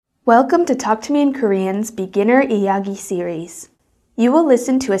Welcome to Talk to Me in Korean's Beginner Iyagi series. You will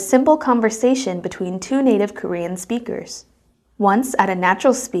listen to a simple conversation between two native Korean speakers, once at a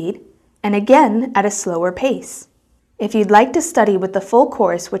natural speed and again at a slower pace. If you'd like to study with the full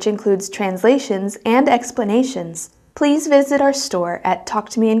course, which includes translations and explanations, please visit our store at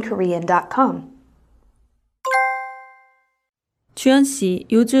talktomeinkorean.com. 주연 씨,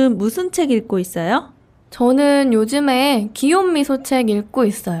 요즘 무슨 책 읽고 있어요? 저는 요즘에 귀요미소 책 읽고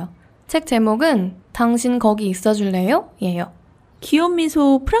있어요. 책 제목은 당신 거기 있어줄래요? 예요.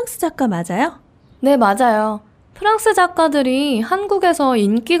 귀요미소 프랑스 작가 맞아요? 네, 맞아요. 프랑스 작가들이 한국에서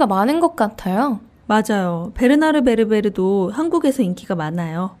인기가 많은 것 같아요. 맞아요. 베르나르 베르베르도 한국에서 인기가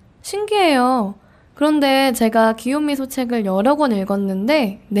많아요. 신기해요. 그런데 제가 귀요미소 책을 여러 권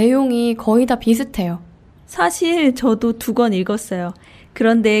읽었는데 내용이 거의 다 비슷해요. 사실 저도 2권 읽었어요.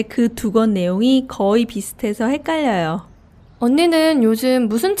 그런데 그 2권 내용이 거의 비슷해서 헷갈려요. 언니는 요즘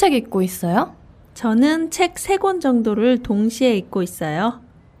무슨 책 읽고 있어요? 저는 책 3권 정도를 동시에 읽고 있어요.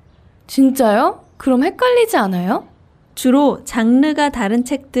 진짜요? 그럼 헷갈리지 않아요? 주로 장르가 다른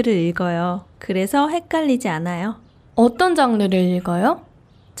책들을 읽어요. 그래서 헷갈리지 않아요. 어떤 장르를 읽어요?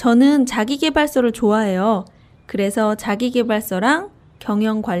 저는 자기계발서를 좋아해요. 그래서 자기계발서랑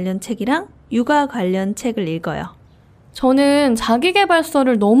경영 관련 책이랑 육아 관련 책을 읽어요. 저는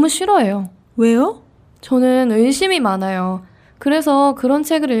자기계발서를 너무 싫어해요. 왜요? 저는 의심이 많아요. 그래서 그런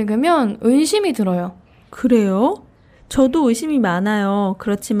책을 읽으면 의심이 들어요. 그래요? 저도 의심이 많아요.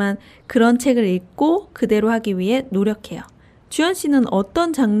 그렇지만 그런 책을 읽고 그대로 하기 위해 노력해요. 주연 씨는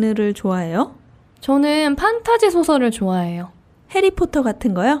어떤 장르를 좋아해요? 저는 판타지 소설을 좋아해요. 해리포터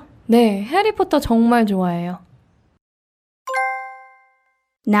같은 거요? 네, 해리포터 정말 좋아해요.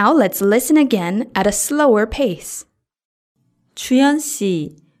 Now let's listen again at a slower pace. 주연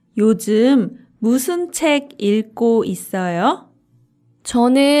씨, 요즘 무슨 책 읽고 있어요?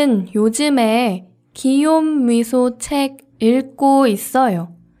 저는 요즘에 귀요미소 책 읽고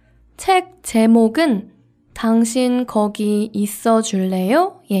있어요. 책 제목은 당신 거기 있어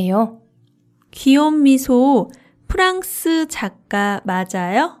줄래요? 예요. 귀요미소 프랑스 작가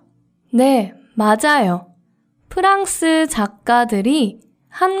맞아요? 네, 맞아요. 프랑스 작가들이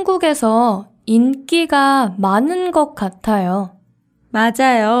한국에서 인기가 많은 것 같아요.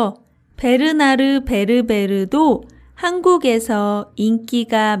 맞아요. 베르나르 베르베르도 한국에서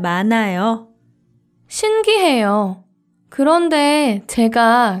인기가 많아요. 신기해요. 그런데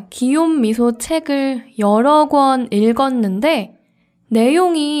제가 귀요미소 책을 여러 권 읽었는데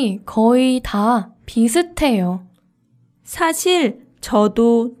내용이 거의 다 비슷해요. 사실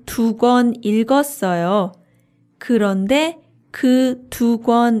저도 2권 읽었어요. 그런데 그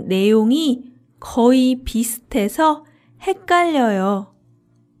 2권 내용이 거의 비슷해서 헷갈려요.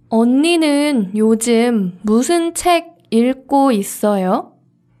 언니는 요즘 무슨 책 읽고 있어요?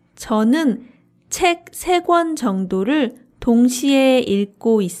 저는 책 3권 정도를 동시에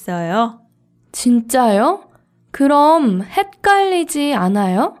읽고 있어요. 진짜요? 그럼 헷갈리지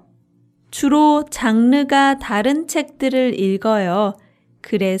않아요? 주로 장르가 다른 책들을 읽어요.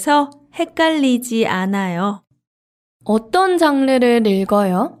 그래서 헷갈리지 않아요. 어떤 장르를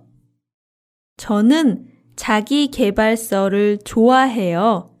읽어요? 저는 자기계발서를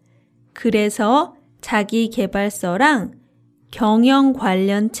좋아해요. 그래서 자기계발서랑 경영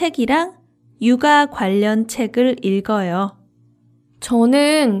관련 책이랑 육아 관련 책을 읽어요.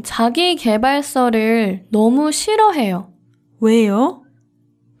 저는 자기계발서를 너무 싫어해요. 왜요?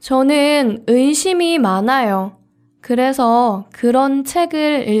 저는 의심이 많아요. 그래서 그런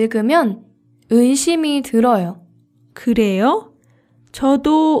책을 읽으면 의심이 들어요. 그래요?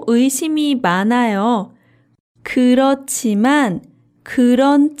 저도 의심이 많아요. 그렇지만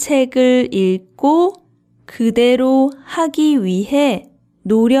그런 책을 읽고 그대로 하기 위해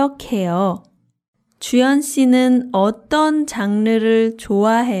노력해요. 주연 씨는 어떤 장르를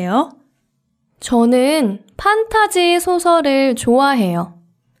좋아해요? 저는 판타지 소설을 좋아해요.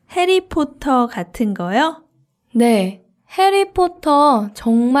 해리포터 같은 거요? 네, 해리포터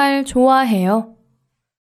정말 좋아해요.